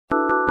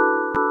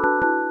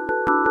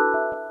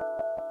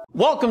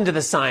Welcome to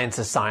the Science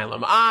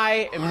Asylum.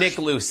 I am Nick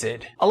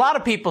Lucid. A lot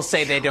of people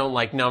say they don't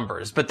like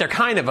numbers, but they're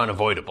kind of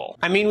unavoidable.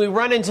 I mean, we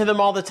run into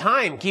them all the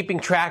time, keeping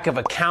track of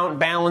account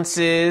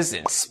balances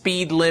and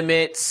speed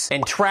limits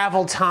and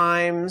travel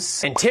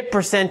times and tip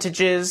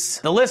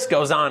percentages. The list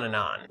goes on and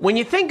on. When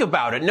you think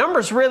about it,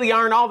 numbers really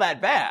aren't all that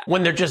bad.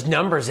 When they're just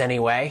numbers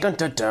anyway. Dun,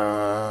 dun,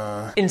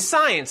 dun. In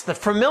science, the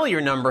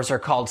familiar numbers are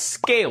called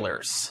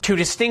scalars to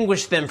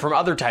distinguish them from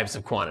other types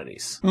of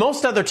quantities.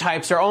 Most other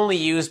types are only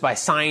used by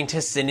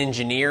scientists and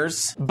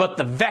engineers, but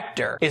the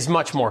vector is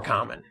much more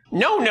common.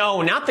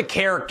 No, not the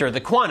character,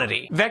 the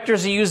quantity.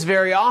 Vectors are used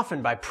very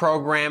often by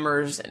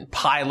programmers and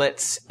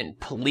pilots and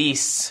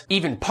police,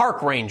 even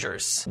park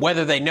rangers,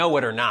 whether they know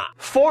it or not.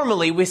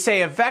 Formally, we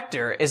say a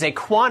vector is a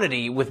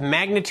quantity with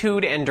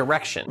magnitude and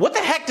direction. What the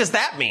heck does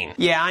that mean?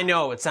 Yeah, I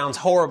know, it sounds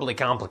horribly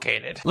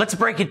complicated. Let's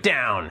break it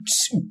down.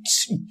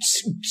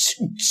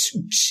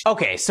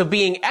 Okay, so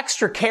being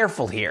extra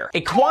careful here.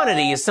 A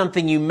quantity is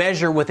something you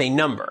measure with a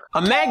number.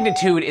 A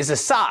magnitude is a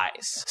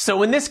size.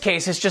 So in this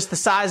case, it's just the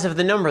size of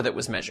the number that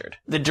was measured.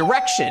 The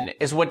direction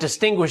is what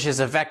distinguishes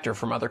a vector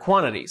from other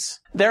quantities.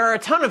 There are a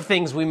ton of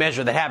things we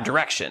measure that have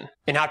direction.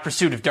 In hot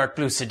pursuit of dark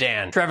blue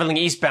sedan, traveling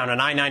eastbound on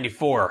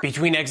I-94,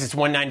 between exits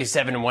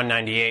 197 and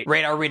 198,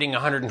 radar reading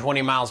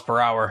 120 miles per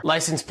hour,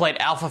 license plate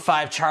Alpha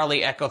 5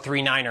 Charlie Echo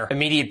 39er,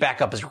 immediate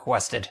backup is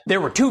requested.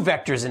 There were two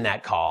vectors in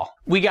that call.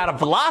 We got a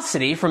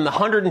velocity from the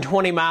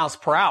 120 miles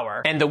per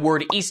hour and the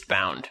word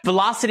eastbound.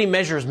 Velocity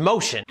measures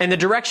motion, and the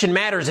direction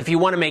matters if you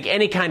want to make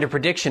any kind of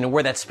prediction of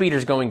where that speeder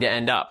is going to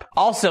end up.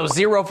 Also,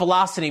 zero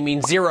velocity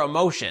means zero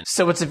motion,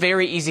 so it's a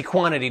very easy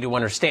quantity to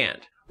understand.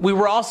 We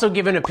were also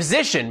given a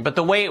position, but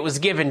the way it was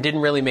given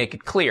didn't really make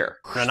it clear.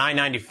 On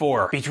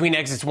I-94, between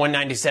exits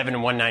 197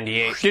 and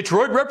 198.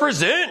 Detroit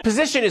represent!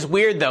 Position is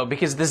weird though,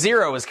 because the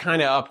zero is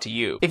kinda up to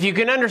you. If you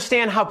can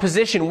understand how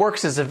position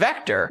works as a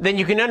vector, then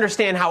you can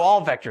understand how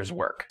all vectors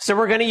work. So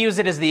we're gonna use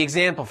it as the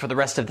example for the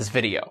rest of this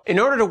video. In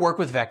order to work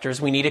with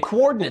vectors, we need a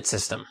coordinate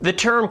system. The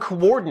term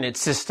coordinate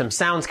system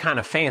sounds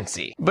kinda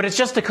fancy, but it's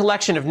just a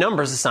collection of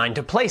numbers assigned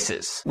to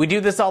places. We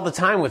do this all the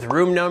time with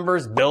room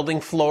numbers, building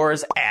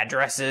floors,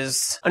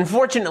 addresses.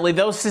 Unfortunately,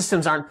 those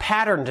systems aren't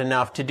patterned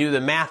enough to do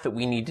the math that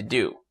we need to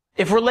do.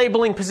 If we're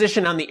labeling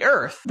position on the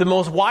Earth, the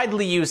most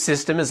widely used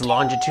system is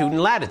longitude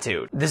and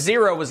latitude. The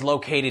zero is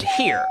located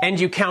here, and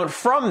you count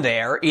from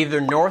there either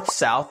north,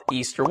 south,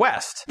 east, or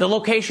west. The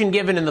location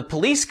given in the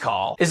police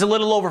call is a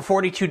little over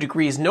 42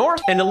 degrees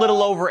north and a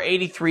little over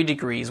 83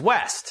 degrees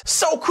west.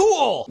 So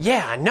cool!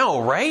 Yeah, I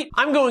know, right?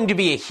 I'm going to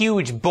be a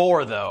huge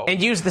bore though,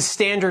 and use the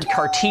standard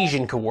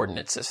Cartesian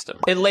coordinate system.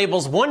 It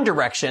labels one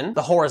direction,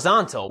 the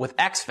horizontal, with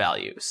X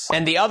values,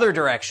 and the other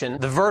direction,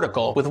 the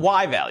vertical, with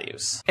Y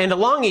values. And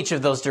along each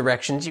of those directions,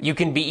 you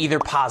can be either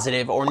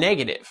positive or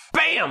negative.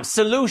 Bam!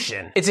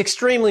 Solution! It's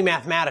extremely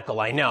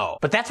mathematical, I know,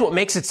 but that's what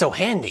makes it so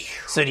handy.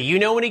 So do you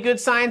know any good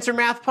science or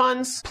math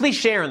puns? Please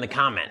share in the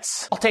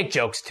comments. I'll take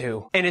jokes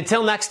too. And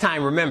until next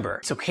time, remember,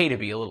 it's okay to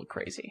be a little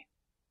crazy.